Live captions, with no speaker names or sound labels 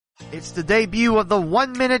It's the debut of the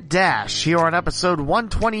 1 Minute Dash here on episode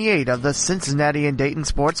 128 of the Cincinnati and Dayton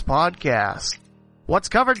Sports Podcast. What's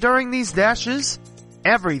covered during these dashes?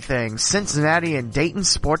 Everything Cincinnati and Dayton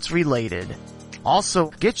sports related.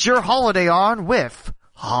 Also, get your holiday on with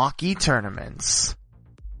hockey tournaments.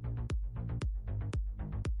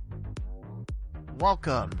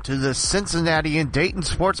 Welcome to the Cincinnati and Dayton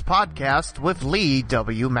Sports Podcast with Lee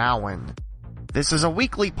W. Mowen. This is a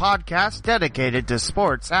weekly podcast dedicated to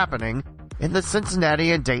sports happening in the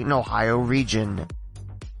Cincinnati and Dayton, Ohio region.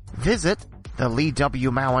 Visit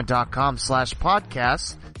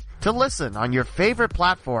theleewmowen.com/podcast to listen on your favorite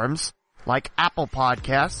platforms like Apple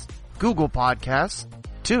Podcasts, Google Podcasts,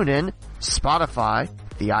 TuneIn, Spotify,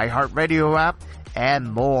 the iHeartRadio app,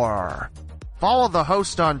 and more. Follow the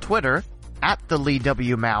host on Twitter at the Lee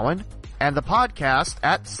W. Mowen and the podcast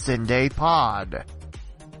at CinDayPod.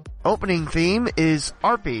 Opening theme is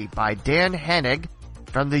Arpy by Dan Hennig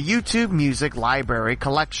from the YouTube Music Library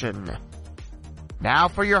Collection. Now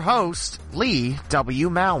for your host, Lee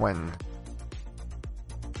W. Mowen.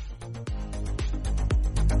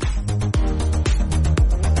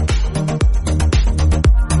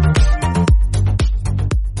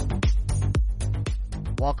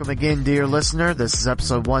 Welcome again, dear listener. This is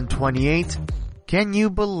episode 128. Can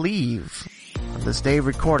you believe on this day of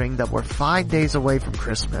recording that we're 5 days away from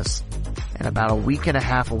Christmas and about a week and a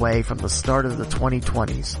half away from the start of the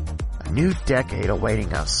 2020s, a new decade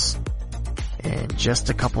awaiting us in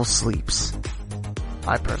just a couple sleeps?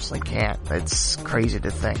 I personally can't. It's crazy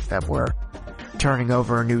to think that we're turning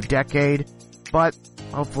over a new decade, but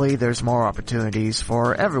hopefully there's more opportunities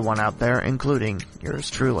for everyone out there, including yours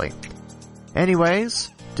truly. Anyways,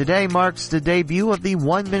 today marks the debut of the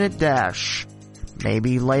 1 Minute Dash.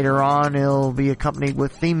 Maybe later on it'll be accompanied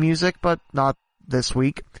with theme music, but not this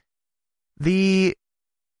week. The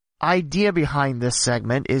idea behind this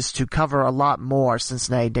segment is to cover a lot more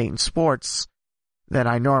Cincinnati Dayton sports than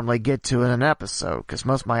I normally get to in an episode, because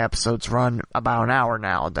most of my episodes run about an hour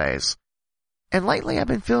nowadays. And lately I've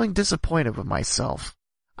been feeling disappointed with myself.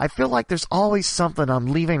 I feel like there's always something I'm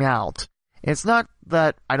leaving out. It's not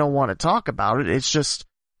that I don't want to talk about it, it's just,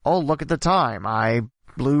 oh, look at the time. I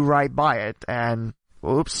blew right by it, and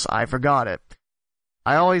oops, I forgot it.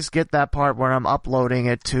 I always get that part where I'm uploading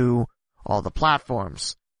it to all the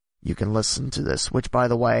platforms you can listen to this, which, by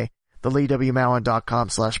the way, the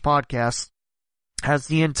leewmowen.com/podcast has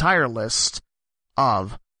the entire list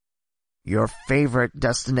of your favorite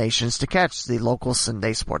destinations to catch the local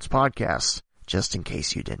Sunday Sports Podcast, just in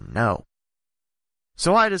case you didn't know.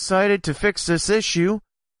 So I decided to fix this issue.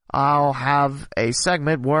 I'll have a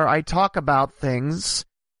segment where I talk about things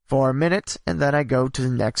for a minute and then I go to the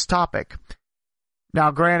next topic.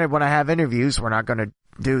 Now, granted, when I have interviews, we're not going to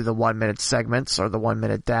do the 1 minute segments or the 1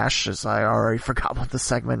 minute dash, as I already forgot what the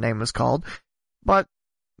segment name was called. But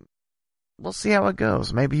we'll see how it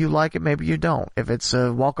goes. Maybe you like it, maybe you don't. If it's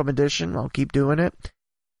a welcome addition, I'll keep doing it.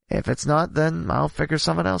 If it's not, then I'll figure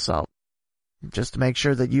something else out. Just to make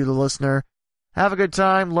sure that you, the listener, have a good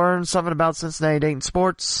time, learn something about Cincinnati Dayton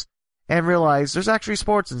sports, and realize there's actually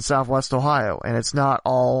sports in Southwest Ohio, and it's not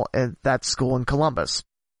all at that school in Columbus.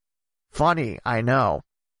 Funny, I know.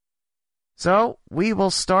 So, we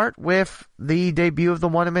will start with the debut of the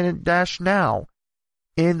 1 Minute Dash now.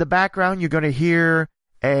 In the background, you're going to hear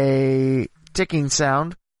a ticking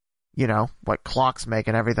sound. You know, what clocks make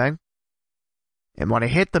and everything. And when I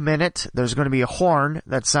hit the minute, there's going to be a horn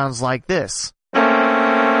that sounds like this.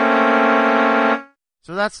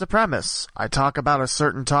 So that's the premise. I talk about a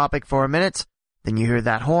certain topic for a minute, then you hear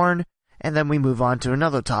that horn, and then we move on to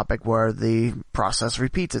another topic where the process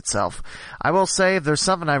repeats itself. I will say if there's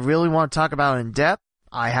something I really want to talk about in depth,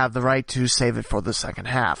 I have the right to save it for the second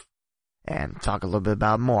half and talk a little bit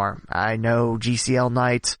about more. I know GCL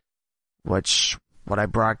night, what I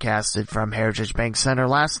broadcasted from Heritage Bank Center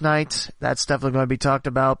last night, that's definitely going to be talked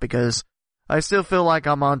about because I still feel like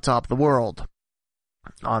I'm on top of the world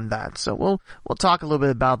on that. So we'll talk a little bit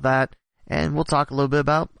about that, and we'll talk a little bit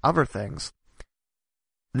about other things.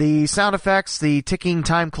 The sound effects, the ticking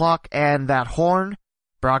time clock, and that horn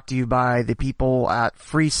brought to you by the people at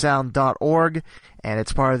freesound.org, and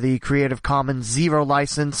it's part of the Creative Commons Zero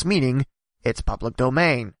license, meaning it's public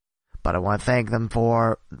domain. But I want to thank them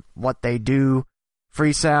for what they do.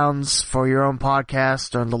 Free sounds for your own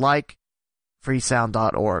podcast and the like,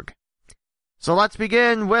 freesound.org. So let's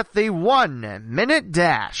begin with the 1 Minute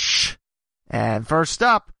Dash. And first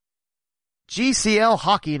up, GCL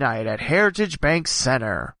Hockey Night at Heritage Bank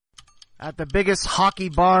Center. At the biggest hockey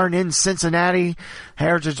barn in Cincinnati,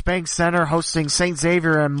 Heritage Bank Center hosting St.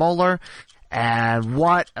 Xavier and Moeller. And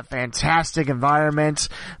what a fantastic environment.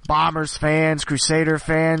 Bombers fans, Crusader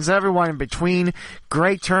fans, everyone in between.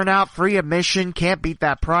 Great turnout, free admission, can't beat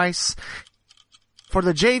that price. For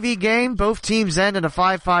the JV game, both teams end in a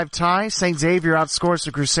 5-5 tie. St. Xavier outscores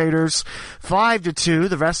the Crusaders 5-2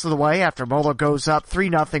 the rest of the way after Moeller goes up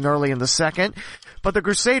 3-0 early in the second. But the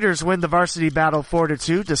Crusaders win the varsity battle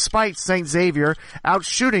 4-2 despite St. Xavier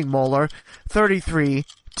outshooting Moeller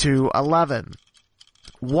 33-11.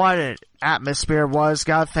 What an atmosphere was.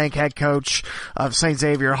 Gotta thank head coach of St.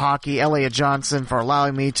 Xavier hockey, Elliot Johnson, for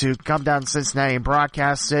allowing me to come down to Cincinnati and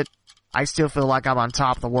broadcast it. I still feel like I'm on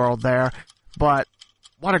top of the world there. But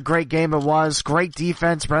what a great game it was. Great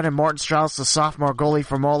defense. Brendan Morton-Strauss, the sophomore goalie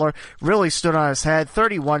for Moeller, really stood on his head.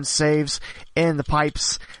 31 saves in the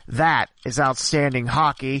pipes. That is outstanding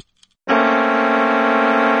hockey. And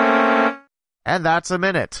that's a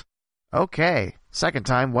minute. Okay. Second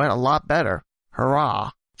time went a lot better.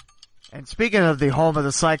 Hurrah. And speaking of the home of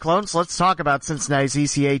the Cyclones, let's talk about Cincinnati's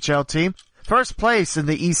ECHL team. First place in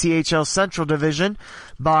the ECHL Central Division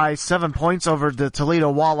by 7 points over the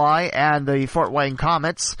Toledo Walleye and the Fort Wayne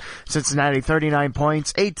Comets. Cincinnati 39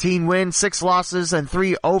 points, 18 wins, 6 losses, and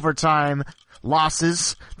 3 overtime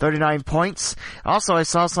losses, 39 points. Also, I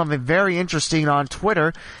saw something very interesting on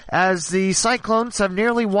Twitter as the Cyclones have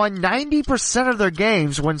nearly won 90% of their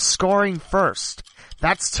games when scoring first.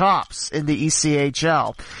 That's tops in the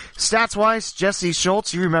ECHL. Stats-wise, Jesse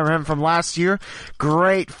Schultz, you remember him from last year.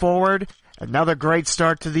 Great forward. Another great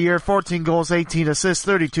start to the year. 14 goals, 18 assists,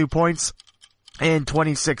 32 points in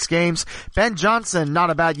 26 games. Ben Johnson, not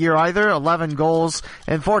a bad year either. 11 goals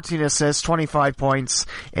and 14 assists, 25 points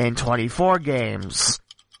in 24 games.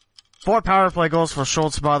 4 power play goals for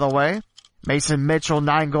Schultz, by the way. Mason Mitchell,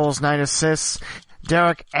 9 goals, 9 assists.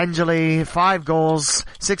 Derek Angeli, 5 goals,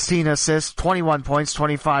 16 assists, 21 points,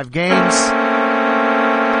 25 games.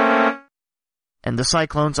 And the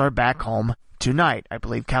Cyclones are back home tonight. I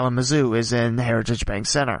believe Kalamazoo is in Heritage Bank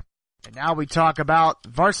Center. And now we talk about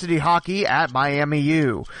varsity hockey at Miami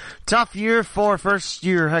U. Tough year for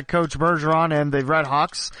first-year head coach Bergeron and the Red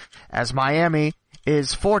Hawks, as Miami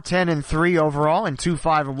is 4-10-3 overall and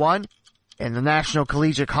 2-5-1. In the National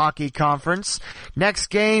Collegiate Hockey Conference. Next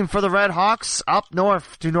game for the Red Hawks, up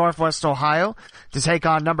north to Northwest Ohio to take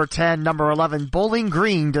on number 10, number 11, Bowling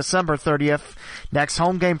Green, December 30th. Next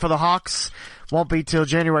home game for the Hawks won't be till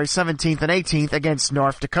January 17th and 18th against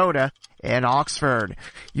North Dakota in Oxford.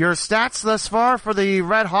 Your stats thus far for the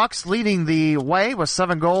Red Hawks, leading the way with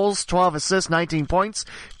 7 goals, 12 assists, 19 points.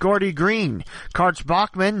 Gordy Green. Karch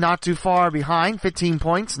Bachman, not too far behind, 15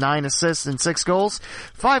 points, 9 assists and 6 goals.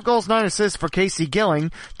 5 goals, 9 assists for Casey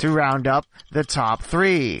Gilling to round up the top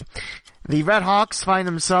 3. The Red Hawks find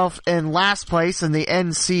themselves in last place in the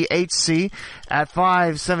NCHC at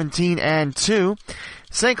 5-17-2.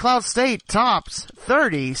 St. Cloud State tops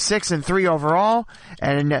 36-3 overall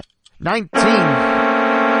and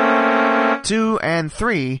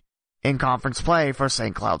 19-2-3 in conference play for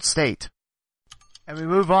St. Cloud State. And we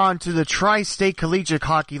move on to the Tri-State Collegiate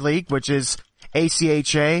Hockey League, which is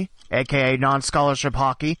ACHA, aka non-scholarship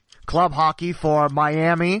hockey, club hockey for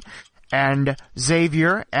Miami and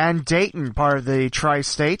Xavier and Dayton, part of the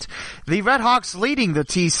Tri-State. The Red Hawks leading the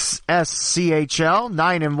TSCHL,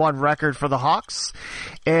 9-1 record for the Hawks.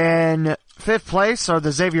 In 5th place are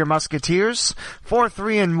the Xavier Musketeers,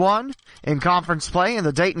 4-3-1 in conference play, and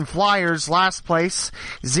the Dayton Flyers last place,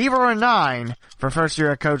 0-9 for first year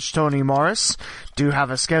head coach Tony Morris. Do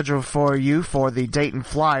have a schedule for you for the Dayton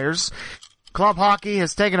Flyers. Club hockey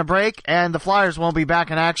has taken a break, and the Flyers won't be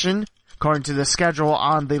back in action according to the schedule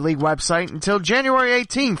on the league website, until January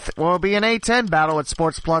 18th. Will be an A-10 battle at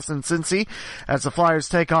Sports Plus in Cincy as the Flyers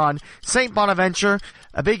take on St. Bonaventure,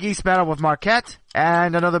 a Big East battle with Marquette,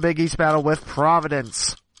 and another Big East battle with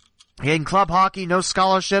Providence. In club hockey, no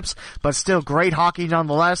scholarships, but still great hockey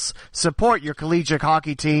nonetheless. Support your collegiate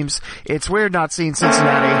hockey teams. It's weird not seeing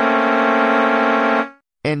Cincinnati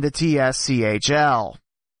in the TSCHL.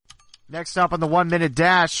 Next up on the 1 minute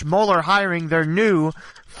dash, Moeller hiring their new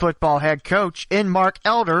football head coach in Mark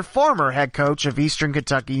Elder, former head coach of Eastern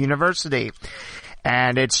Kentucky University.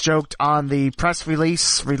 And it's joked on the press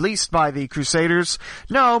release released by the Crusaders,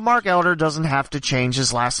 no, Mark Elder doesn't have to change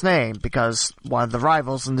his last name because one of the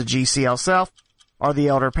rivals in the GCL South are the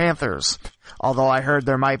Elder Panthers. Although I heard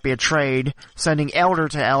there might be a trade sending Elder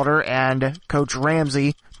to Elder and Coach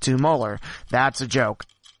Ramsey to Moeller. That's a joke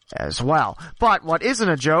as well. But what isn't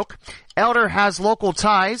a joke, Elder has local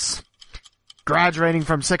ties. Graduating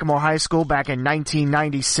from Sycamore High School back in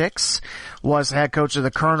 1996, was head coach of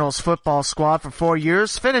the Colonels football squad for 4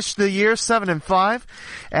 years, finished the year 7-5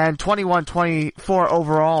 and 21-24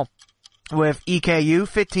 overall with EKU,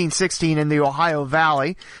 15-16 in the Ohio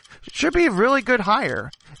Valley. Should be a really good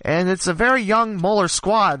hire. And it's a very young Moeller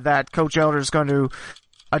squad that Coach Elder is going to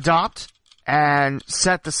adopt and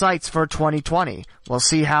set the sights for 2020. We'll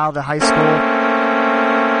see how the high school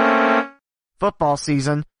football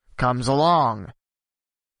season comes along.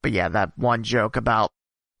 But yeah, that one joke about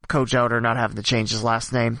Coach Elder not having to change his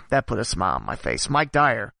last name, that put a smile on my face. Mike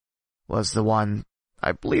Dyer was the one,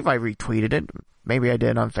 I believe I retweeted it. Maybe I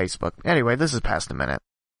did on Facebook. Anyway, this is past a minute.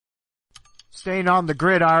 Staying on the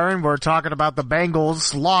gridiron, we're talking about the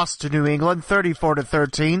Bengals lost to New England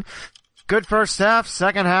 34-13. Good first half,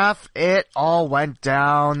 second half, it all went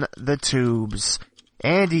down the tubes.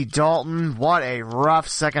 Andy Dalton, what a rough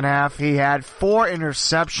second half. He had 4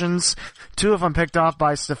 interceptions, 2 of them picked off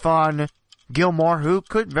by Stephon Gilmore, who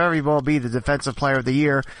could very well be the Defensive Player of the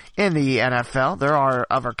Year in the NFL. There are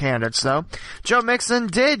other candidates, though. Joe Mixon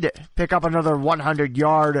did pick up another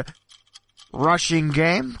 100-yard rushing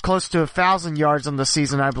game, close to 1,000 yards on the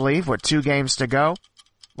season, I believe, with 2 games to go.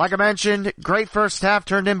 Like I mentioned, great first half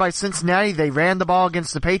turned in by Cincinnati. They ran the ball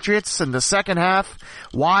against the Patriots in the second half.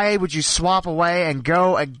 Why would you swap away and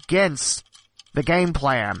go against the game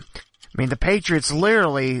plan? I mean, the Patriots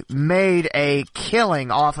literally made a killing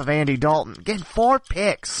off of Andy Dalton, getting 4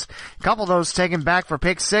 picks. A couple of those taken back for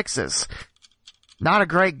pick sixes. Not a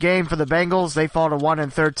great game for the Bengals. They fall to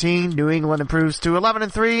 1-13. New England improves to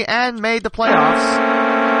 11-3 and made the playoffs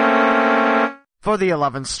for the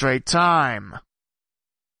 11th straight time.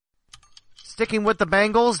 Sticking with the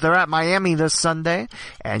Bengals, they're at Miami this Sunday,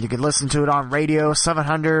 and you can listen to it on radio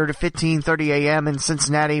 700, 1530 AM in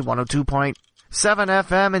Cincinnati, 102.7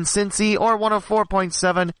 FM in Cincy, or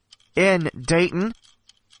 104.7 in Dayton.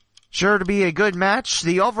 Sure to be a good match.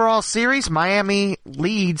 The overall series, Miami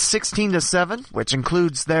leads 16-7, which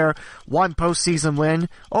includes their one postseason win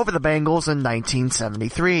over the Bengals in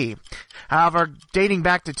 1973. However, dating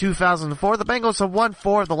back to 2004, the Bengals have won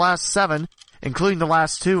 4 of the last 7, including the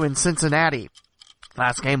last 2 in Cincinnati.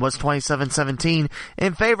 Last game was 27-17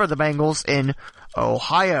 in favor of the Bengals in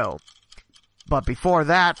Ohio. But before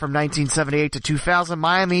that, from 1978 to 2000,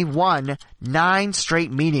 Miami won 9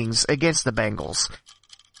 straight meetings against the Bengals.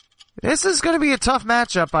 This is going to be a tough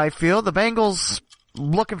matchup, I feel. The Bengals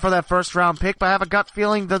looking for that first round pick, but I have a gut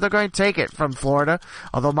feeling that they're going to take it from Florida,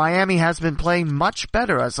 although Miami has been playing much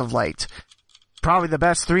better as of late. Probably the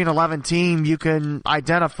best 3-11 team you can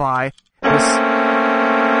identify this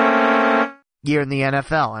year in the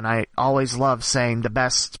NFL, and I always love saying the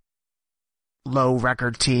best low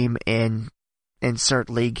record team in insert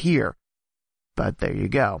league here. But there you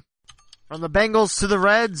go. From the Bengals to the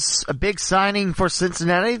Reds, a big signing for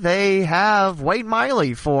Cincinnati. They have Wade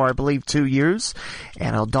Miley for, I believe, 2 years,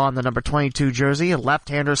 and he'll don the number 22 jersey, a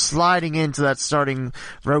left-hander sliding into that starting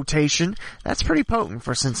rotation. That's pretty potent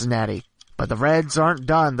for Cincinnati. But the Reds aren't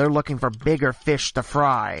done. They're looking for bigger fish to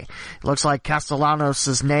fry. It looks like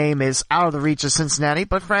Castellanos' name is out of the reach of Cincinnati,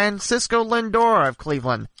 but Francisco Lindor of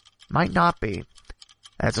Cleveland might not be.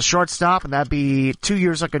 That's a shortstop, and that'd be 2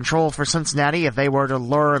 years of control for Cincinnati if they were to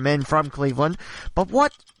lure him in from Cleveland. But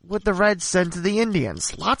what would the Reds send to the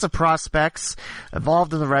Indians? Lots of prospects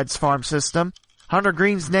involved in the Reds farm system. Hunter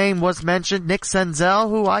Green's name was mentioned. Nick Senzel,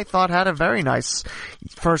 who I thought had a very nice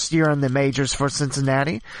first year in the majors for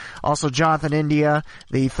Cincinnati. Also Jonathan India,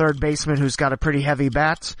 the third baseman who's got a pretty heavy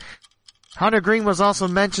bat. Hunter Green was also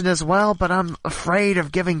mentioned as well, but I'm afraid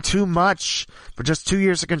of giving too much for just 2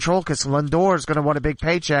 years of control because Lindor is going to want a big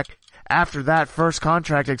paycheck after that first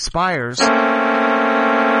contract expires.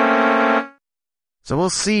 So we'll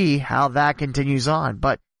see how that continues on.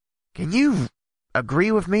 But can you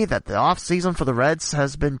agree with me that the offseason for the Reds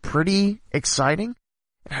has been pretty exciting?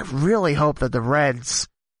 And I really hope that the Reds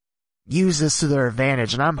use this to their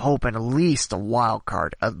advantage, and I'm hoping at least a wild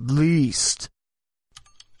card. At least.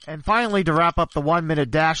 And finally, to wrap up the 1-minute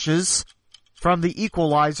dashes, from the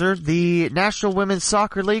Equalizer, the National Women's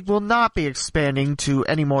Soccer League will not be expanding to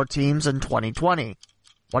any more teams in 2020.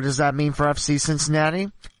 What does that mean for FC Cincinnati?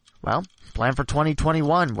 Well, plan for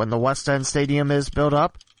 2021 when the West End Stadium is built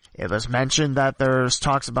up. It was mentioned that there's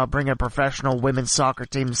talks about bringing a professional women's soccer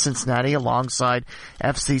team to Cincinnati alongside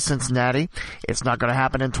FC Cincinnati. It's not going to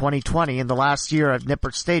happen in 2020 in the last year at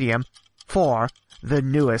Nippert Stadium for the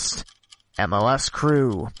newest MLS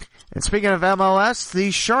crew. And speaking of MLS,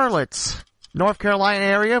 the Charlotte, North Carolina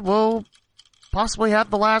area will possibly have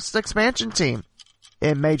the last expansion team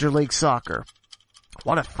in Major League Soccer.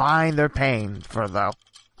 What a fine they're paying for, though.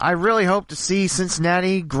 I really hope to see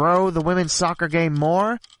Cincinnati grow the women's soccer game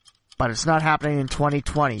more, but it's not happening in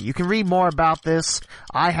 2020. You can read more about this.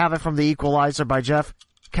 I have it from the Equalizer by Jeff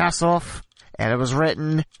Kassoff, and it was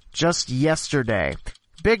written just yesterday.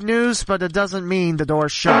 Big news, but it doesn't mean the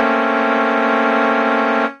door's shut.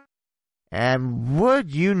 And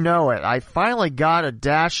would you know it, I finally got a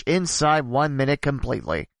dash inside 1 minute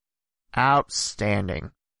completely.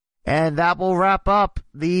 Outstanding. And that will wrap up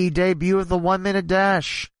the debut of the 1 minute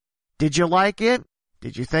dash. Did you like it?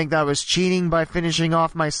 Did you think that was cheating by finishing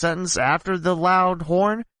off my sentence after the loud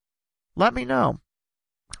horn? Let me know.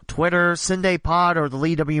 Twitter, SundayPod, or the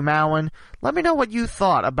Lee W. Mowen. Let me know what you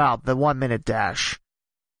thought about the 1 minute dash.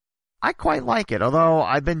 I quite like it, although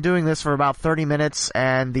I've been doing this for about 30 minutes,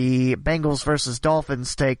 and the Bengals versus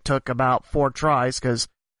Dolphins take took about 4 tries because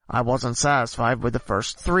I wasn't satisfied with the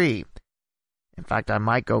first 3. In fact, I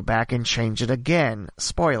might go back and change it again.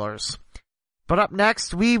 Spoilers. But up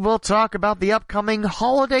next, we will talk about the upcoming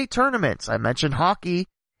holiday tournaments. I mentioned hockey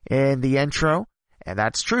in the intro, and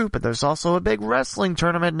that's true, but there's also a big wrestling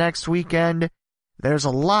tournament next weekend. There's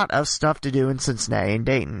a lot of stuff to do in Cincinnati and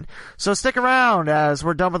Dayton. So stick around as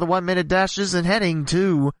we're done with the 1 minute dashes and heading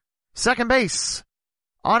to second base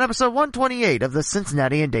on episode 128 of the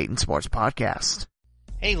Cincinnati and Dayton Sports Podcast.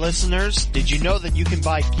 Hey listeners, did you know that you can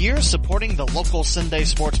buy gear supporting the local Sunday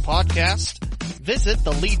Sports Podcast? Visit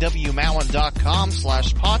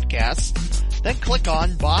theleewmowen.com/podcast, then click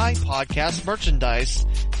on Buy Podcast Merchandise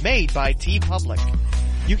made by TeePublic.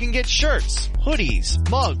 You can get shirts, hoodies,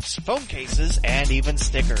 mugs, phone cases, and even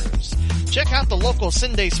stickers. Check out the local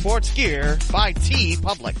Sunday Sports gear by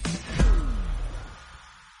TeePublic.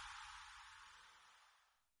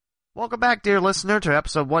 Welcome back, dear listener, to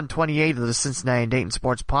episode 128 of the Cincinnati and Dayton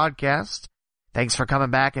Sports Podcast. Thanks for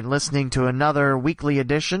coming back and listening to another weekly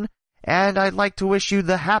edition, and I'd like to wish you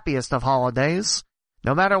the happiest of holidays.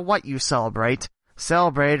 No matter what you celebrate,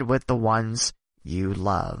 celebrate with the ones you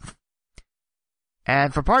love.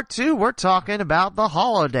 And for part 2, we're talking about the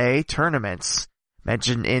holiday tournaments.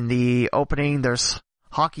 Mentioned in the opening, there's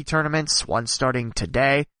hockey tournaments, one starting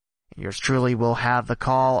today. Yours truly will have the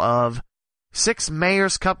call of 6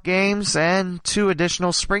 Mayor's Cup games and 2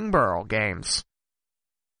 additional Springboro games.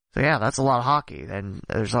 So yeah, that's a lot of hockey. And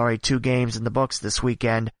there's already 2 games in the books this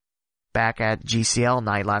weekend back at GCL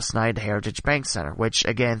night last night at Heritage Bank Center, which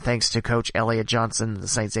again, thanks to Coach Elliott Johnson and the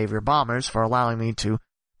St. Xavier Bombers for allowing me to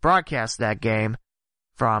broadcast that game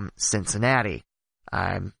from Cincinnati.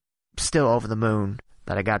 I'm still over the moon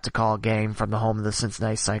that I got to call a game from the home of the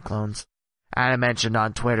Cincinnati Cyclones. And I mentioned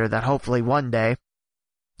on Twitter that hopefully one day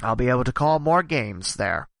I'll be able to call more games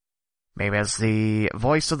there. Maybe as the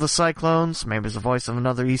voice of the Cyclones, maybe as the voice of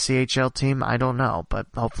another ECHL team, I don't know, but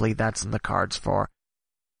hopefully that's in the cards for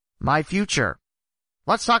my future.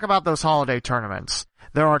 Let's talk about those holiday tournaments.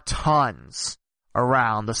 There are tons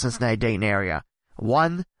around the Cincinnati-Dayton area.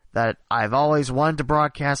 One that I've always wanted to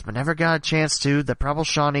broadcast but never got a chance to, the Preble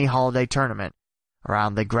Shawnee Holiday Tournament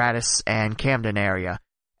around the Gratis and Camden area.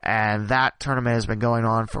 And that tournament has been going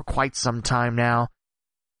on for quite some time now.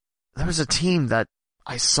 There was a team that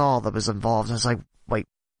I saw that was involved, and I was like, wait,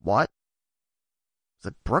 what? Is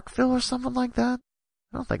it Brookville or something like that?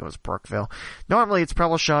 I don't think it was Brookville. Normally it's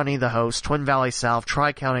Preble Shawnee, the host, Twin Valley South,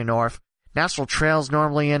 Tri-County North, National Trail's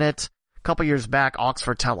normally in it. A couple years back,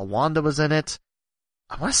 Oxford Talawanda was in it.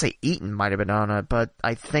 I want to say Eaton might have been on it, but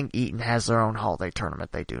I think Eaton has their own holiday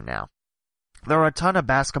tournament they do now. There are a ton of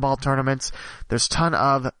basketball tournaments. There's a ton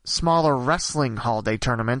of smaller wrestling holiday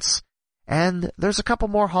tournaments. And there's a couple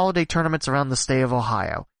more holiday tournaments around the state of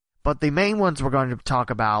Ohio. But the main ones we're going to talk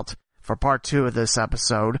about for part 2 of this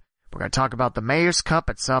episode, we're going to talk about the Mayor's Cup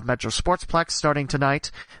at South Metro Sportsplex starting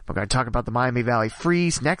tonight. We're going to talk about the Miami Valley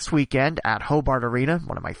Freeze next weekend at Hobart Arena,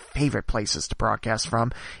 one of my favorite places to broadcast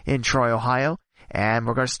from in Troy, Ohio. And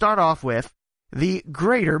we're going to start off with the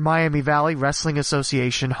Greater Miami Valley Wrestling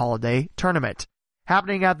Association Holiday Tournament,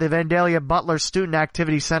 happening at the Vandalia Butler Student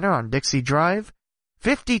Activity Center on Dixie Drive.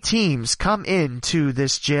 50 teams come into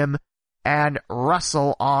this gym and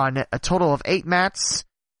wrestle on a total of 8 mats,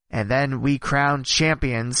 and then we crown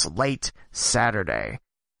champions late Saturday.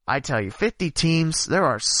 I tell you, 50 teams, there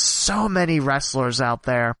are so many wrestlers out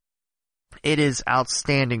there. It is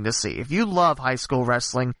outstanding to see. If you love high school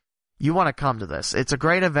wrestling, you want to come to this. It's a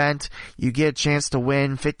great event. You get a chance to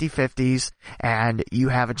win 50-50s, and you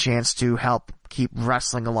have a chance to help keep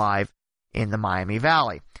wrestling alive in the Miami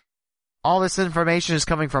Valley. All this information is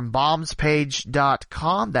coming from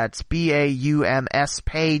baumspage.com. That's BAUMS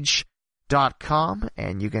page.com.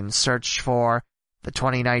 And you can search for the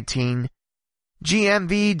 2019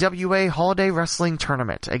 GMVWA Holiday Wrestling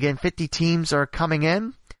Tournament. Again, 50 teams are coming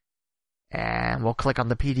in. And we'll click on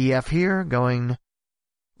the PDF here, going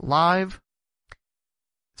live.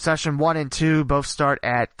 Session 1 and 2 both start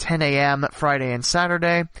at 10 a.m. Friday and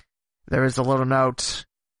Saturday. There is a little note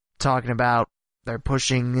talking about they're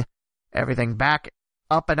pushing everything back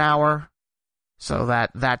up an hour so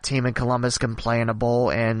that team in Columbus can play in a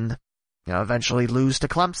bowl and, eventually lose to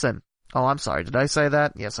Clemson. Oh, I'm sorry. Did I say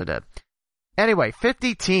that? Yes, I did. Anyway,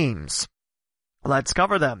 50 teams. Let's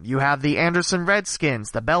cover them. You have the Anderson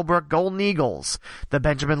Redskins, the Bellbrook Golden Eagles, the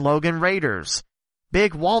Benjamin Logan Raiders,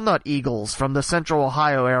 Big Walnut Eagles from the Central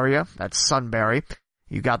Ohio area. That's Sunbury.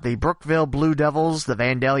 You got the Brookville Blue Devils, the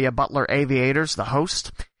Vandalia Butler Aviators, the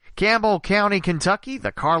host. Campbell County, Kentucky,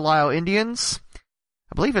 the Carlisle Indians.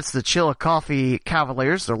 I believe it's the Chillicothe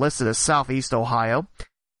Cavaliers. They're listed as Southeast Ohio.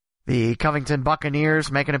 The Covington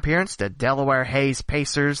Buccaneers make an appearance. The Delaware Hayes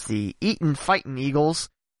Pacers, the Eaton Fightin' Eagles.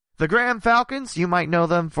 The Graham Falcons, you might know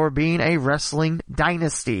them for being a wrestling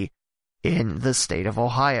dynasty in the state of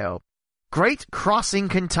Ohio. Great Crossing,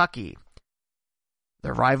 Kentucky.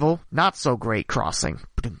 Their rival, not so great Crossing.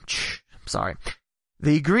 Sorry.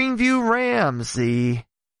 The Greenview Rams, the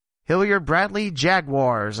Hilliard Bradley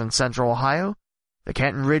Jaguars in Central Ohio, the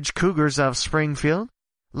Kenton Ridge Cougars of Springfield,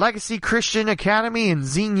 Legacy Christian Academy in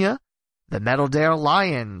Xenia, the Meadowdale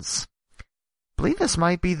Lions. I believe this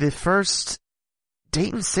might be the first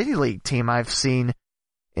Dayton City League team I've seen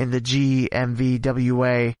in the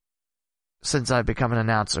GMVWA since I've become an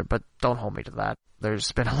announcer, but don't hold me to that.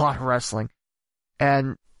 There's been a lot of wrestling.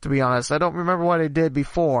 And to be honest, I don't remember what I did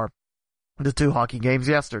before the 2 hockey games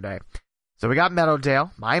yesterday. So we got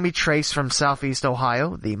Meadowdale, Miami Trace from Southeast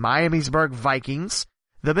Ohio, the Miamisburg Vikings,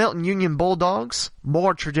 the Milton Union Bulldogs,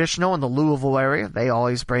 more traditional in the Louisville area. They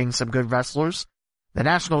always bring some good wrestlers. The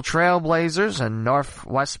National Trailblazers in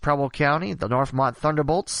Northwest Preble County, the Northmont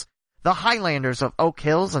Thunderbolts, the Highlanders of Oak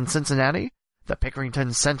Hills and Cincinnati, the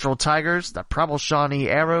Pickerington Central Tigers, the Preble Shawnee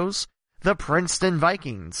Arrows, the Princeton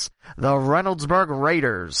Vikings, the Reynoldsburg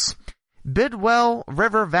Raiders, Bidwell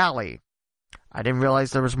River Valley. I didn't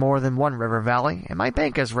realize there was more than one River Valley, and my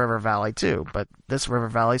bank is River Valley too, but this River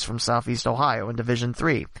Valley's from Southeast Ohio in Division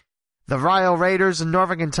III. The Ryle Raiders in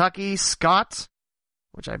Northern Kentucky, Scott,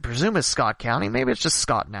 which I presume is Scott County. Maybe it's just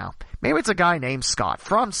Scott now. Maybe it's a guy named Scott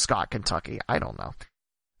from Scott, Kentucky. I don't know.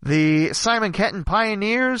 The Simon Kenton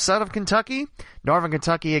Pioneers out of Kentucky, Northern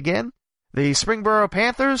Kentucky again. The Springboro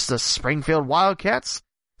Panthers, the Springfield Wildcats,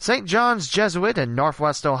 St. John's Jesuit in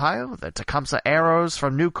Northwest Ohio, the Tecumseh Arrows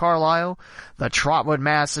from New Carlisle, the Trotwood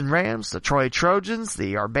Madison Rams, the Troy Trojans,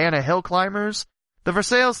 the Urbana Hill Climbers, the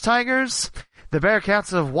Versailles Tigers, the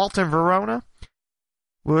Bearcats of Walton Verona,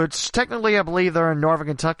 which technically I believe they're in Northern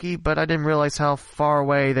Kentucky, but I didn't realize how far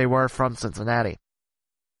away they were from Cincinnati.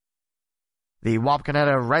 The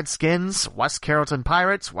Wapakoneta Redskins, West Carrollton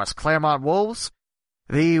Pirates, West Claremont Wolves,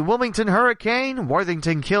 the Wilmington Hurricane,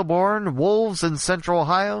 Worthington Kilbourne Wolves in Central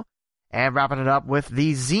Ohio, and wrapping it up with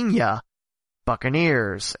the Xenia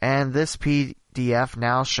Buccaneers. And this PDF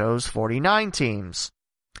now shows 49 teams.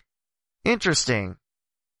 Interesting.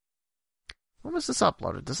 When was this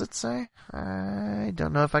uploaded? Does it say? I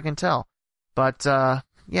don't know if I can tell. But,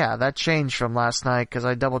 yeah, that changed from last night because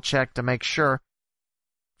I double-checked to make sure.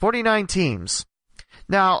 49 teams.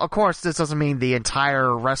 Now, of course, this doesn't mean the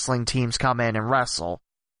entire wrestling teams come in and wrestle.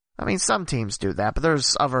 I mean, some teams do that, but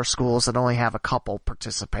there's other schools that only have a couple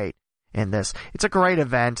participate in this. It's a great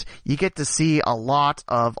event. You get to see a lot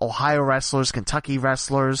of Ohio wrestlers, Kentucky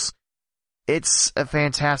wrestlers. It's a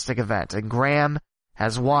fantastic event, and Graham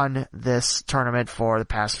has won this tournament for the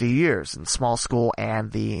past few years in small school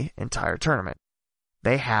and the entire tournament.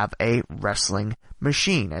 They have a wrestling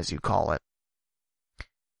machine, as you call it.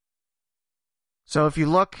 So if you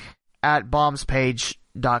look at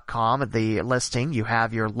bombspage.com at the listing, you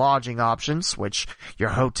have your lodging options, which your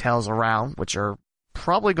hotels around, which are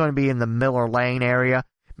probably going to be in the Miller Lane area,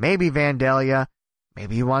 maybe Vandalia.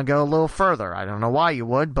 Maybe you want to go a little further. I don't know why you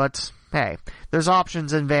would, but hey, there's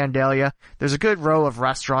options in Vandalia. There's a good row of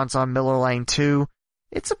restaurants on Miller Lane too.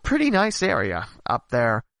 It's a pretty nice area up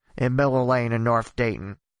there in Miller Lane in North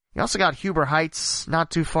Dayton. You also got Huber Heights,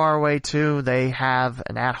 not too far away too. They have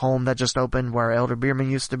an at-home that just opened where Elder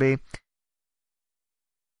Bierman used to be.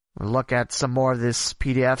 We'll look at some more of this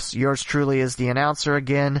PDFs. Yours truly is the announcer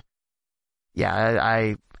again. Yeah,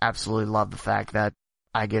 I absolutely love the fact that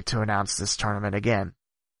I get to announce this tournament again.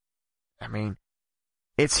 I mean,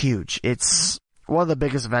 it's huge. It's one of the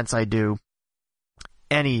biggest events I do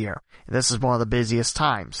any year. This is one of the busiest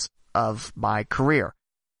times of my career.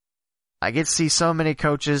 I get to see so many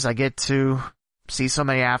coaches. I get to see so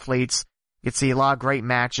many athletes. Get to see a lot of great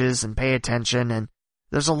matches and pay attention. And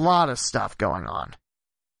there's a lot of stuff going on.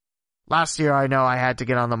 Last year, I know I had to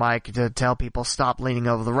get on the mic to tell people stop leaning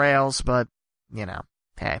over the rails. But, you know,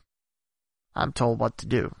 hey, I'm told what to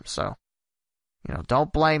do. So, you know,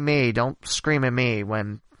 don't blame me. Don't scream at me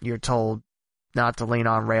when you're told not to lean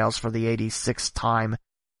on rails for the 86th time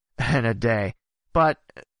in a day. But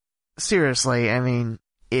seriously, I mean,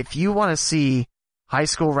 if you want to see high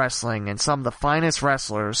school wrestling and some of the finest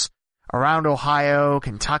wrestlers around Ohio,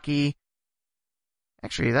 Kentucky,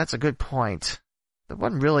 actually, that's a good point. There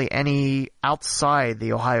wasn't really any outside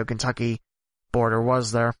the Ohio-Kentucky border,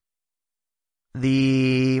 was there?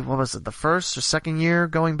 The first or second year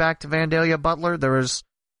going back to Vandalia Butler, there was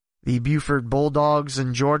the Buford Bulldogs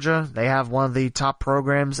in Georgia. They have one of the top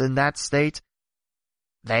programs in that state.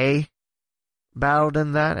 They battled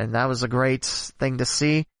in that, and that was a great thing to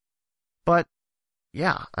see. But,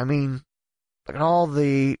 yeah, I mean, look at all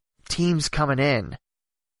the teams coming in.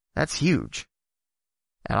 That's huge.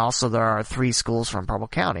 And also there are 3 schools from Preble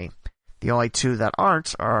County. The only 2 that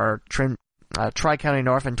aren't are Tri-County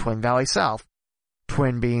North and Twin Valley South.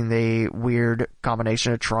 Twin being the weird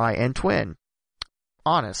combination of Tri and Twin.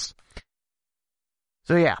 Honest.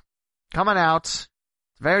 So yeah, coming out. It's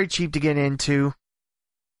very cheap to get into.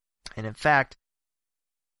 And in fact,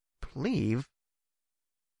 I believe,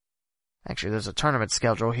 actually there's a tournament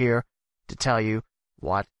schedule here to tell you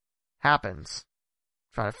what happens.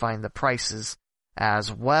 Trying to find the prices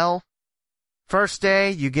as well. First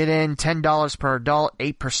day, you get in $10 per adult,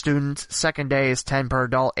 8 per student. Second day is 10 per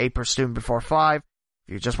adult, 8 per student before 5.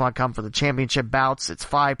 If you just want to come for the championship bouts, it's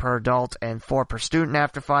 5 per adult and 4 per student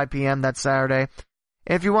after 5 p.m. that Saturday.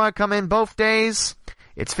 If you want to come in both days,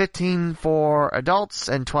 it's $15 for adults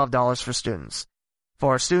and $12 for students.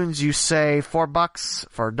 For students, you save $4.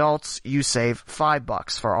 For adults, you save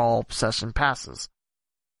 $5 for all session passes.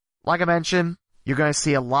 Like I mentioned, you're going to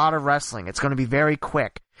see a lot of wrestling. It's going to be very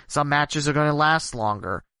quick. Some matches are going to last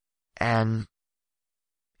longer. And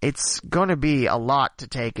it's going to be a lot to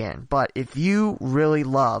take in. But if you really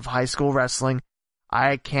love high school wrestling,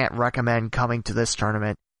 I can't recommend coming to this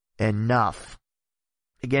tournament enough.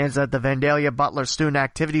 Again, it's at the Vandalia Butler Student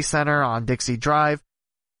Activity Center on Dixie Drive.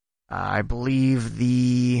 I believe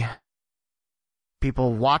the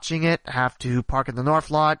people watching it have to park in the north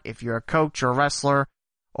lot. If you're a coach or a wrestler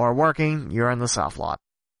or working, you're in the south lot.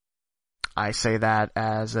 I say that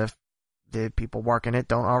as if the people working it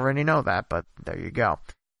don't already know that, but there you go.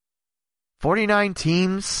 49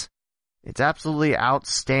 teams. It's absolutely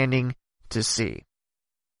outstanding to see.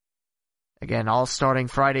 Again, all starting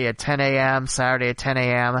Friday at 10 a.m., Saturday at 10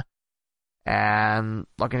 a.m., and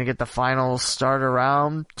looking to get the finals start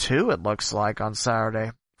around 2, it looks like, on Saturday,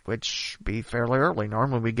 which be fairly early.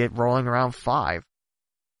 Normally we get rolling around 5.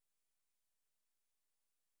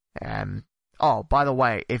 And, oh, by the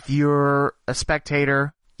way, if you're a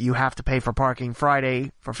spectator, you have to pay for parking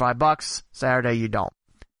Friday for $5. Saturday you don't.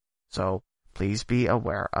 So, please be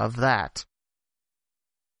aware of that.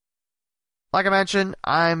 Like I mentioned,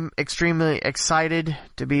 I'm extremely excited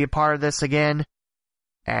to be a part of this again,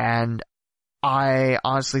 and I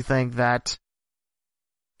honestly think that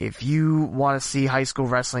if you want to see high school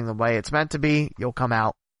wrestling the way it's meant to be, you'll come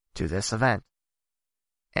out to this event.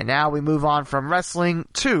 And now we move on from wrestling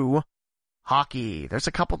to hockey. There's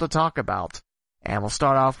a couple to talk about, and we'll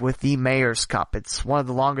start off with the Mayor's Cup. It's one of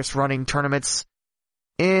the longest running tournaments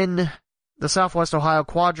in the Southwest Ohio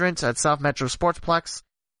quadrant at South Metro Sportsplex.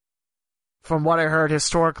 From what I heard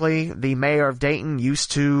historically, the mayor of Dayton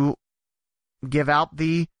used to give out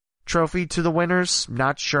the trophy to the winners.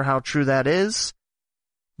 Not sure how true that is,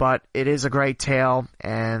 but it is a great tale,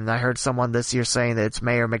 and I heard someone this year saying that it's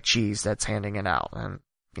Mayor McCheese that's handing it out, and,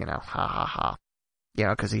 you know, ha ha ha. You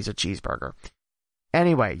know, because he's a cheeseburger.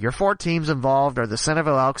 Anyway, your 4 teams involved are the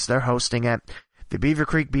Centerville Elks, they're hosting it, the Beaver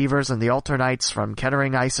Creek Beavers and the Alter Knights from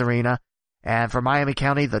Kettering Ice Arena, and for Miami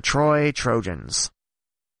County, the Troy Trojans.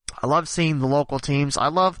 I love seeing the local teams. I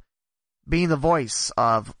love being the voice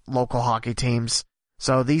of local hockey teams.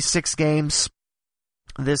 So these 6 games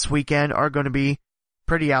this weekend are going to be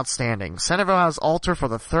pretty outstanding. Centerville has Alter for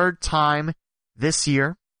the 3rd time this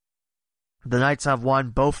year. The Knights have won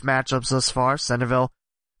both matchups thus far. Centerville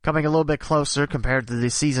coming a little bit closer compared to the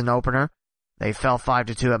season opener. They fell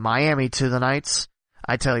 5-2 at Miami to the Knights.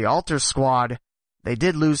 I tell you, Alter's squad, they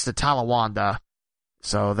did lose to Talawanda.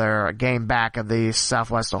 So they're a game back of the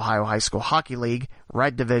Southwest Ohio High School Hockey League,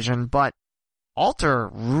 Red Division, but Alter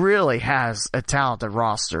really has a talented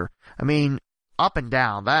roster. I mean, up and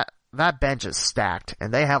down, that bench is stacked,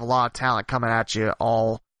 and they have a lot of talent coming at you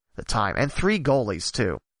all the time. And 3 goalies,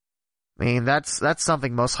 too. I mean, that's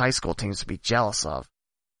something most high school teams would be jealous of.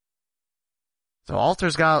 So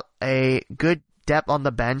Alter's got a good depth on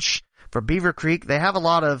the bench. For Beaver Creek, they have a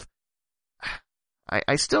lot of,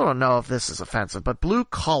 I still don't know if this is offensive, but blue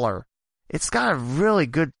collar, it's got a really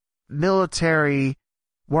good military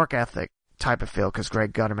work ethic type of feel, because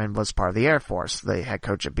Greg Gutterman was part of the Air Force, the head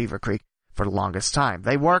coach at Beaver Creek, for the longest time.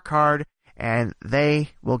 They work hard, and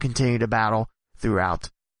they will continue to battle throughout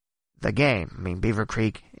the game. I mean, Beaver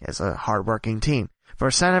Creek is a hardworking team.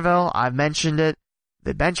 For Centerville, I've mentioned it.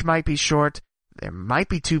 The bench might be short. There might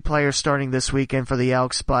be 2 players starting this weekend for the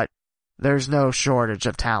Elks, but there's no shortage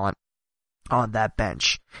of talent on that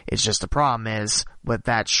bench. It's just the problem is, with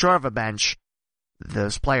that short of a bench,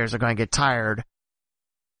 those players are going to get tired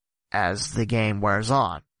as the game wears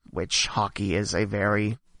on, which hockey is a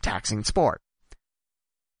very taxing sport.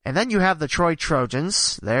 And then you have the Troy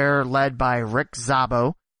Trojans. They're led by Rick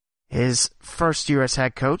Szabo, his first year as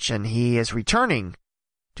head coach, and he is returning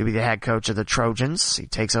to be the head coach of the Trojans. He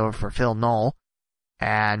takes over for Phil Knoll.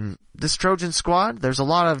 And this Trojan squad, there's a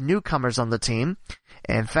lot of newcomers on the team.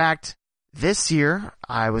 In fact, this year,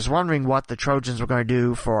 I was wondering what the Trojans were going to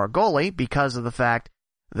do for a goalie because of the fact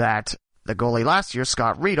that the goalie last year,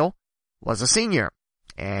 Scott Riedel, was a senior.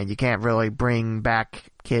 And you can't really bring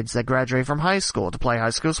back kids that graduate from high school to play high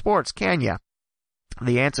school sports, can you?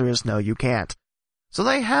 The answer is no, you can't. So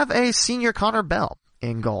they have a senior Connor Bell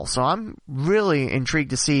in goal. So I'm really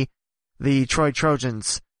intrigued to see the Troy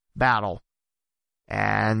Trojans battle.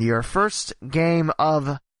 And your first game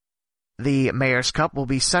of the Mayor's Cup will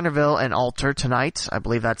be Centerville and Alter tonight. I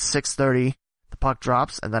believe that's 6:30. The puck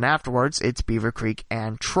drops. And then afterwards, it's Beaver Creek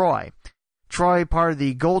and Troy. Troy part of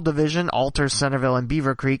the Gold Division, Alter, Centerville, and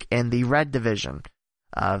Beaver Creek in the Red Division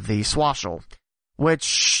of the Swashel.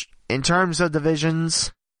 Which, in terms of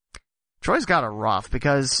divisions, Troy's got it rough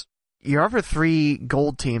because your other 3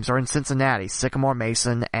 gold teams are in Cincinnati, Sycamore,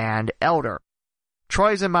 Mason, and Elder.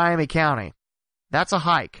 Troy's in Miami County. That's a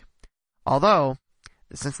hike. Although,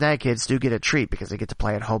 the Cincinnati kids do get a treat because they get to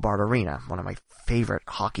play at Hobart Arena, one of my favorite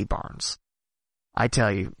hockey barns. I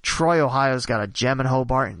tell you, Troy, Ohio's got a gem in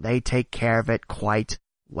Hobart, and they take care of it quite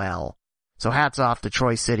well. So hats off to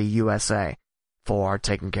Troy City, USA, for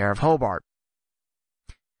taking care of Hobart.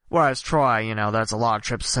 Whereas Troy, that's a lot of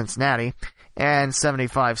trips to Cincinnati, and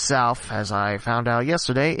 75 South, as I found out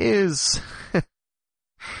yesterday, is...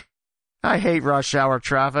 I hate rush hour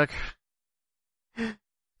traffic.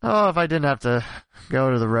 Oh, if I didn't have to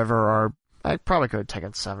go to the river, or I probably could have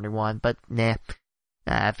taken 71, but nah.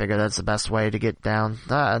 I figure that's the best way to get down.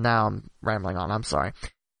 Now I'm rambling on, I'm sorry.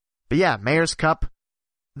 But yeah, Mayor's Cup.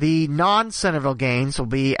 The non-Centerville games will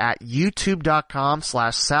be at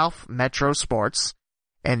youtube.com/South Metro Sports,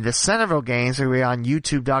 and the Centerville games will be on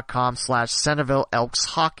youtube.com/Centerville Elks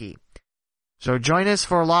Hockey. So join us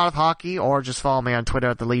for a lot of hockey, or just follow me on Twitter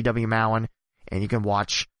at the Lee W. Mowen, and you can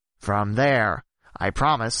watch from there. I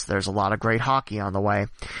promise there's a lot of great hockey on the way.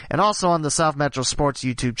 And also on the South Metro Sports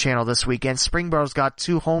YouTube channel this weekend, Springboro's got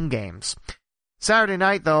 2 home games. Saturday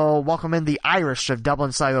night, they'll welcome in the Irish of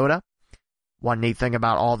Dublin Scioto. One neat thing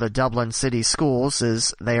about all the Dublin City schools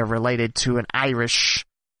is they are related to an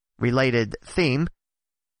Irish-related theme.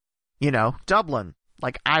 Dublin,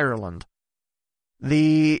 like Ireland.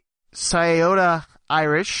 The Scioto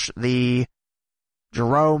Irish, the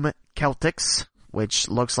Jerome Celtics, which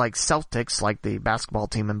looks like Celtics, like the basketball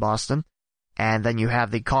team in Boston. And then you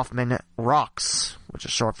have the Kaufman Rocks, which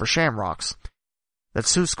is short for Shamrocks.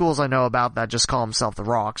 That's 2 schools I know about that just call themselves the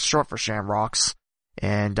Rocks, short for Shamrocks,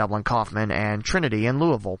 in Dublin, Kaufman, and Trinity in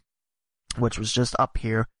Louisville, which was just up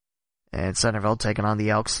here in Centerville taking on the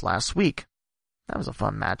Elks last week. That was a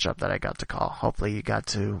fun matchup that I got to call. Hopefully you got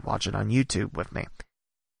to watch it on YouTube with me.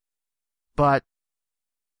 But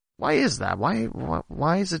why is that?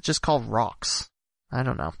 Why is it just called Rocks? I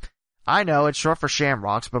don't know. I know it's short for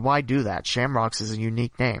Shamrocks, but why do that? Shamrocks is a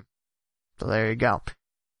unique name. So there you go.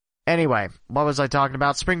 Anyway, what was I talking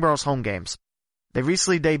about? Springboro's home games. They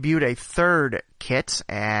recently debuted a 3rd kit,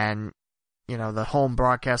 and, the home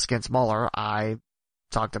broadcast against Muller, I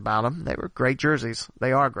talked about them. They were great jerseys.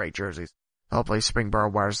 They are great jerseys. Hopefully Springboro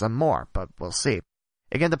wears them more, but we'll see.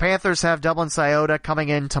 Again, the Panthers have Dublin Scioto coming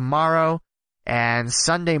in tomorrow, and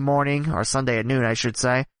Sunday morning, or Sunday at noon, I should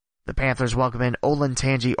say, the Panthers welcome in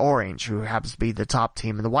Olentangy Orange, who happens to be the top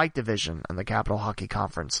team in the White Division in the Capital Hockey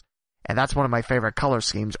Conference. And that's one of my favorite color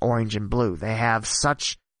schemes, orange and blue. They have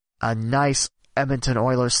such a nice Edmonton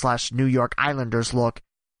Oilers / New York Islanders look.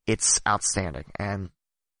 It's outstanding. And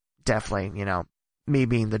definitely, me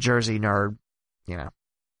being the jersey nerd,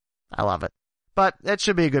 I love it. But it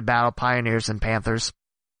should be a good battle, Pioneers and Panthers.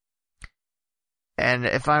 And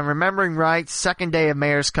if I'm remembering right, 2nd day of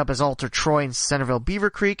Mayor's Cup is Alter Troy and Centerville Beaver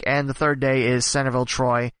Creek, and the 3rd day is Centerville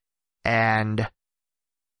Troy and...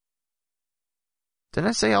 Didn't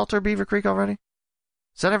I say Alter Beaver Creek already?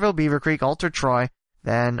 Centerville Beaver Creek, Alter Troy,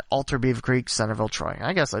 then Alter Beaver Creek, Centerville Troy.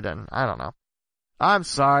 I guess I didn't. I don't know. I'm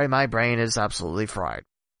sorry, my brain is absolutely fried.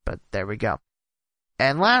 But there we go.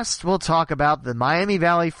 And last, we'll talk about the Miami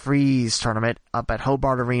Valley Freeze tournament up at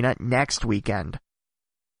Hobart Arena next weekend.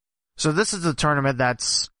 So this is a tournament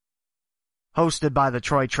that's hosted by the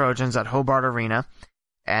Troy Trojans at Hobart Arena,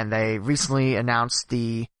 and they recently announced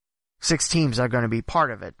the 6 teams that are going to be part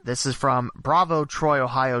of it. This is from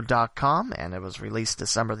BravoTroyOhio.com, and it was released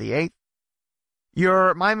December the 8th.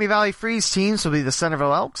 Your Miami Valley Freeze teams will be the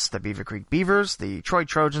Centerville Elks, the Beaver Creek Beavers, the Troy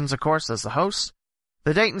Trojans, of course, as the hosts.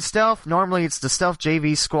 The Dayton Stealth, normally it's the Stealth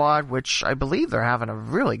JV squad, which I believe they're having a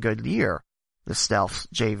really good year, the Stealth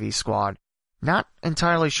JV squad. Not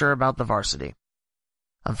entirely sure about the varsity.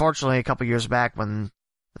 Unfortunately, a couple years back when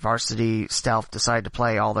the varsity Stealth decided to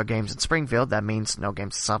play all their games in Springfield, that means no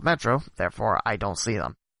games in South Metro, therefore I don't see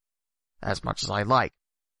them as much as I'd like.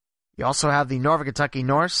 You also have the Northern Kentucky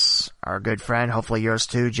Norse, our good friend, hopefully yours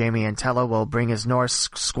too, Jamie Antella will bring his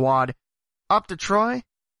Norse squad up to Troy.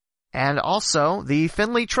 And also the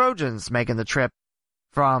Findlay Trojans making the trip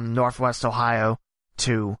from Northwest Ohio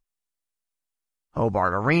to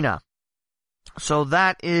Hobart Arena. So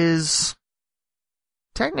that is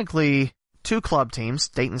technically 2 club teams,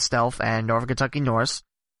 Dayton Stealth and Northern Kentucky Norse.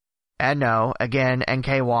 And no, again,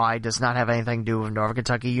 NKY does not have anything to do with Northern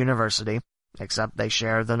Kentucky University, except they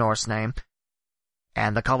share the Norse name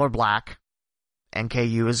and the color black.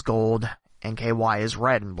 NKU is gold, NKY is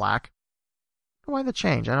red and black. Why the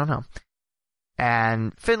change? I don't know.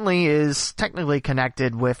 And Findlay is technically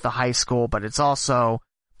connected with the high school, but it's also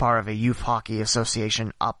part of a youth hockey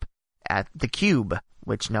association up at the Cube,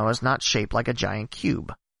 which no is not shaped like a giant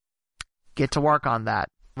cube. Get to work on that.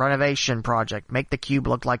 Renovation project. Make the cube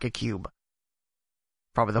look like a cube.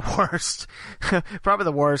 Probably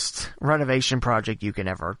the worst renovation project you can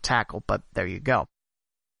ever tackle, but there you go.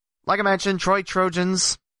 Like I mentioned, Troy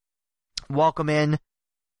Trojans welcome in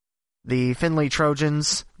the Findlay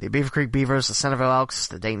Trojans, the Beaver Creek Beavers, the Centerville Elks,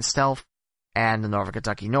 the Dayton Stealth, and the Northern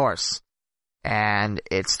Kentucky Norse. And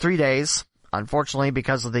it's 3 days. Unfortunately,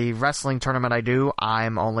 because of the wrestling tournament I do,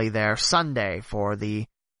 I'm only there Sunday for the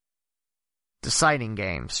deciding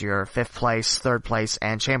games, your 5th place, 3rd place,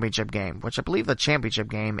 and championship game, which I believe the championship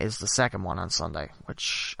game is the second one on Sunday,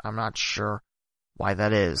 which I'm not sure why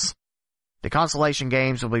that is. The consolation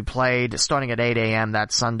games will be played starting at 8 a.m.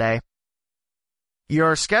 that Sunday.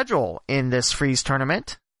 Your schedule in this Freeze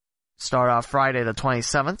tournament start off Friday the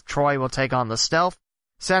 27th. Troy will take on the Stealth.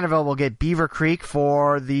 Centerville will get Beaver Creek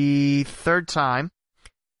for the 3rd time.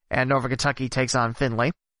 And Northern Kentucky takes on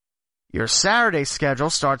Findlay. Your Saturday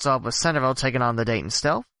schedule starts off with Centerville taking on the Dayton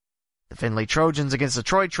Stealth. The Findlay Trojans against the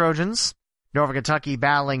Troy Trojans. Northern Kentucky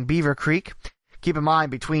battling Beaver Creek. Keep in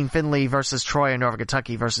mind, between Findlay versus Troy and Northern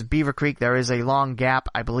Kentucky versus Beaver Creek, there is a long gap.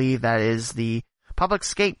 I believe that is the public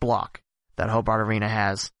skate block that Hobart Arena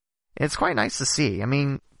has. It's quite nice to see. I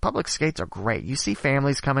mean, public skates are great. You see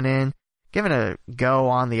families coming in, giving a go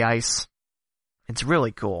on the ice. It's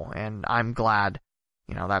really cool, and I'm glad,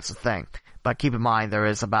 that's the thing. But keep in mind, there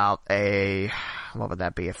is about a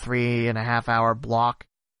 3.5 hour block.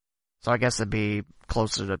 So I guess it'd be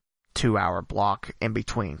closer to 2 hour block in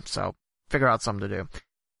between. So figure out something to do.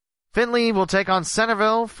 Findlay will take on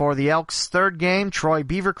Centerville for the Elks' 3rd game, Troy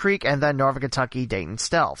Beaver Creek, and then Northern Kentucky Dayton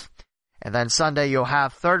Stealth. And then Sunday you'll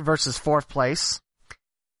have 3rd versus 4th place.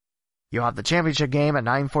 You'll have the championship game at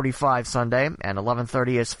 9:45 Sunday, and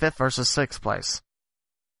 11:30 is 5th versus 6th place.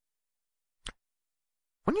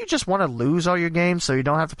 Wouldn't you just want to lose all your games so you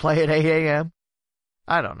don't have to play at 8 a.m.?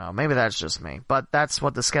 I don't know. Maybe that's just me. But that's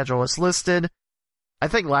what the schedule is listed. I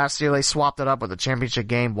think last year they swapped it up where the championship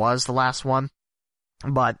game was the last one.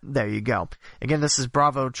 But there you go. Again, this is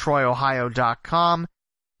BravoTroyOhio.com.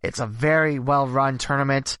 It's a very well-run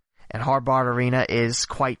tournament, and Hobart Arena is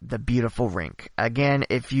quite the beautiful rink. Again,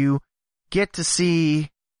 if you get to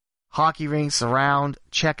see hockey rinks around,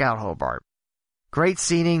 check out Hobart. Great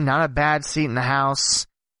seating, not a bad seat in the house.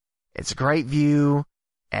 It's a great view,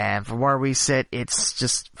 and from where we sit, it's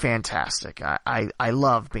just fantastic. I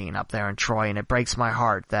love being up there in Troy, and it breaks my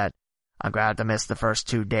heart that I'm going to have to miss the first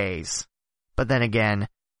 2 days. But then again,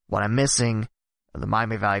 what I'm missing, the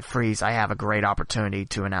Miami Valley Freeze, I have a great opportunity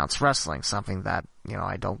to announce wrestling, something that,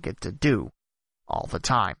 I don't get to do all the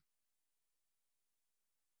time.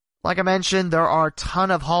 Like I mentioned, there are a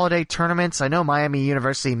ton of holiday tournaments. I know Miami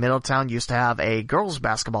University Middletown used to have a girls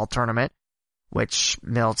basketball tournament, which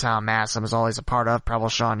Middletown Massam is always a part of, Preble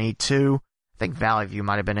Shawnee too. I think Valley View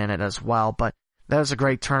might have been in it as well, but that was a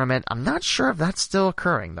great tournament. I'm not sure if that's still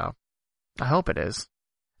occurring though. I hope it is.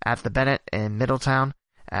 At the Bennett in Middletown.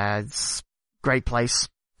 It's a great place.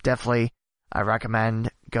 Definitely, I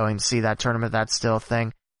recommend going to see that tournament. That's still a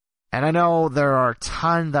thing. And I know there are a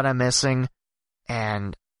ton that I'm missing,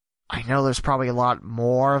 and I know there's probably a lot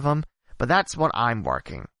more of them, but that's what I'm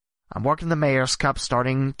working. I'm working the Mayor's Cup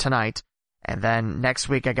starting tonight, and then next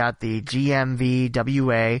week I got the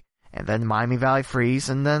GMVWA and then Miami Valley Freeze,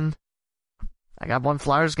 and then I got one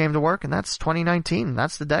Flyers game to work, and that's 2019.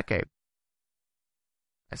 That's the decade.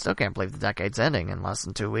 I still can't believe the decade's ending in less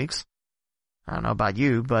than 2 weeks. I don't know about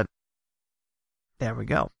you, but there we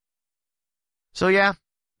go. So yeah,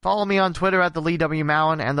 follow me on Twitter at the Lee W.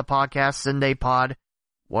 Mowen and the podcast Sunday Pod,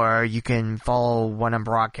 where you can follow when I'm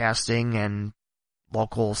broadcasting and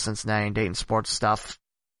local Cincinnati and Dayton sports stuff.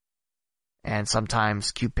 And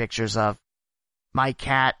sometimes cute pictures of my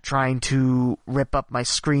cat trying to rip up my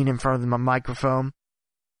screen in front of my microphone.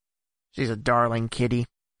 She's a darling kitty.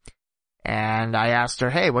 And I asked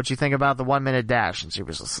her, hey, what'd you think about the 1 minute dash? And she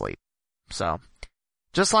was asleep. So,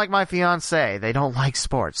 just like my fiance, they don't like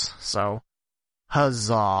sports. So,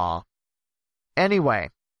 huzzah.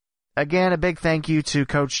 Anyway, again, a big thank you to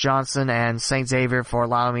Coach Johnson and St. Xavier for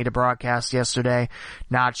allowing me to broadcast yesterday.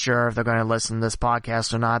 Not sure if they're going to listen to this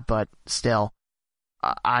podcast or not, but still,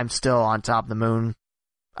 I'm still on top of the moon.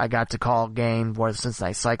 I got to call a game where the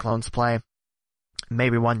Cincinnati Cyclones play.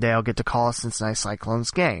 Maybe one day I'll get to call a Cincinnati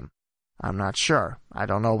Cyclones game. I'm not sure. I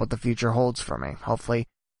don't know what the future holds for me. Hopefully,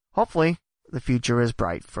 the future is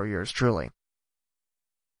bright for yours truly.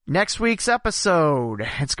 Next week's episode,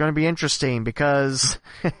 it's going to be interesting because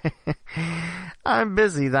I'm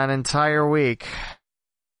busy that entire week.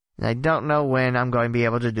 And I don't know when I'm going to be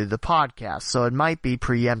able to do the podcast, so it might be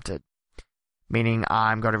preempted. Meaning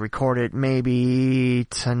I'm going to record it maybe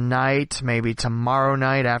tonight, maybe tomorrow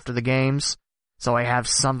night after the games, so I have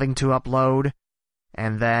something to upload.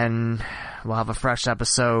 And then we'll have a fresh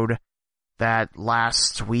episode that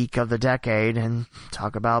last week of the decade and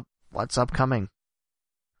talk about what's upcoming.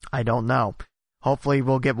 I don't know. Hopefully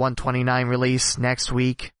we'll get 129 released next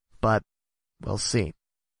week, but we'll see.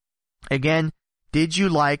 Again, did you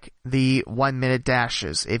like the 1 minute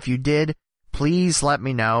dashes? If you did, please let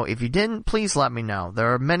me know. If you didn't, please let me know.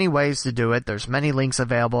 There are many ways to do it. There's many links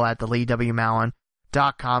available at the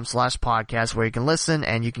LeeWMowen.com/podcast where you can listen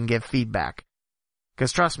and you can give feedback.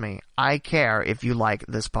 Because trust me, I care if you like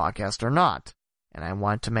this podcast or not. And I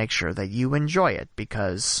want to make sure that you enjoy it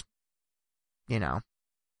because,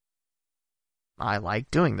 I like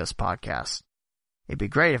doing this podcast. It'd be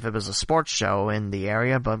great if it was a sports show in the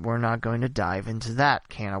area, but we're not going to dive into that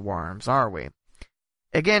can of worms, are we?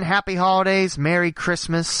 Again, happy holidays, Merry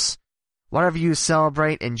Christmas. Whatever you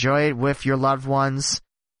celebrate, enjoy it with your loved ones.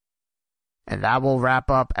 And that will wrap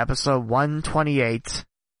up episode 128.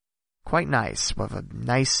 Quite nice, with a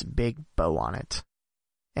nice big bow on it.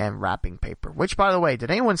 And wrapping paper. Which, by the way, did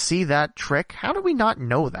anyone see that trick? How do we not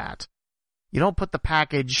know that? You don't put the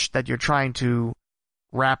package that you're trying to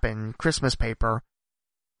wrap in Christmas paper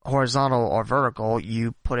horizontal or vertical,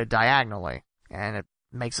 you put it diagonally. And it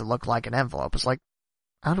makes it look like an envelope. It's like,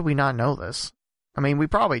 how do we not know this? I mean, we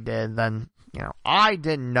probably did, then, I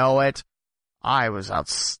didn't know it. I was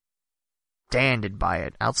outstanded by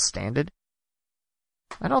it. Outstanded?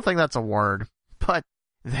 I don't think that's a word, but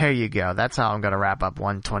there you go. That's how I'm going to wrap up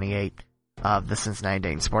 128 of the Cincinnati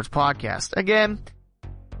Dayton Sports Podcast. Again,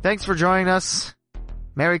 thanks for joining us.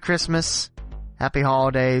 Merry Christmas. Happy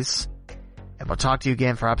holidays. And we'll talk to you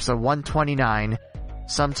again for episode 129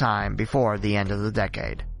 sometime before the end of the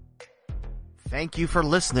decade. Thank you for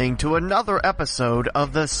listening to another episode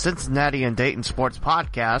of the Cincinnati and Dayton Sports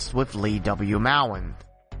Podcast with Lee W. Mowen.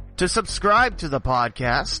 To subscribe to the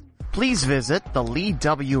podcast, please visit the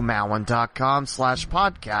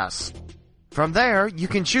LeeWMowen.com/podcast. From there, you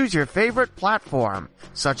can choose your favorite platform,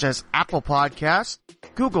 such as Apple Podcast,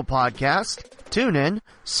 Google Podcast, TuneIn,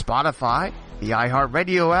 Spotify, the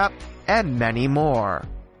iHeartRadio app, and many more.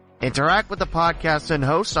 Interact with the podcast and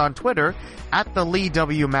host on Twitter at the Lee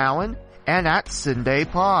W. Mowen and at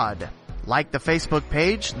CindayPod. Like the Facebook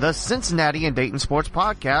page, the Cincinnati and Dayton Sports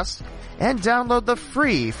Podcast, and download the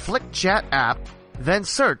free FlickChat app. Then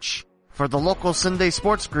search for the local Sunday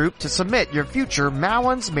Sports Group to submit your future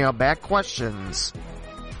Mowen's Mailbag questions.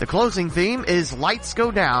 The closing theme is Lights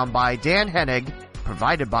Go Down by Dan Hennig,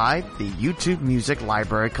 provided by the YouTube Music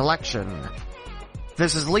Library Collection.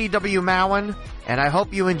 This is Lee W. Mowen, and I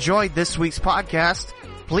hope you enjoyed this week's podcast.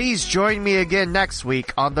 Please join me again next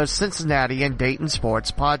week on the Cincinnati and Dayton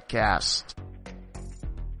Sports Podcast.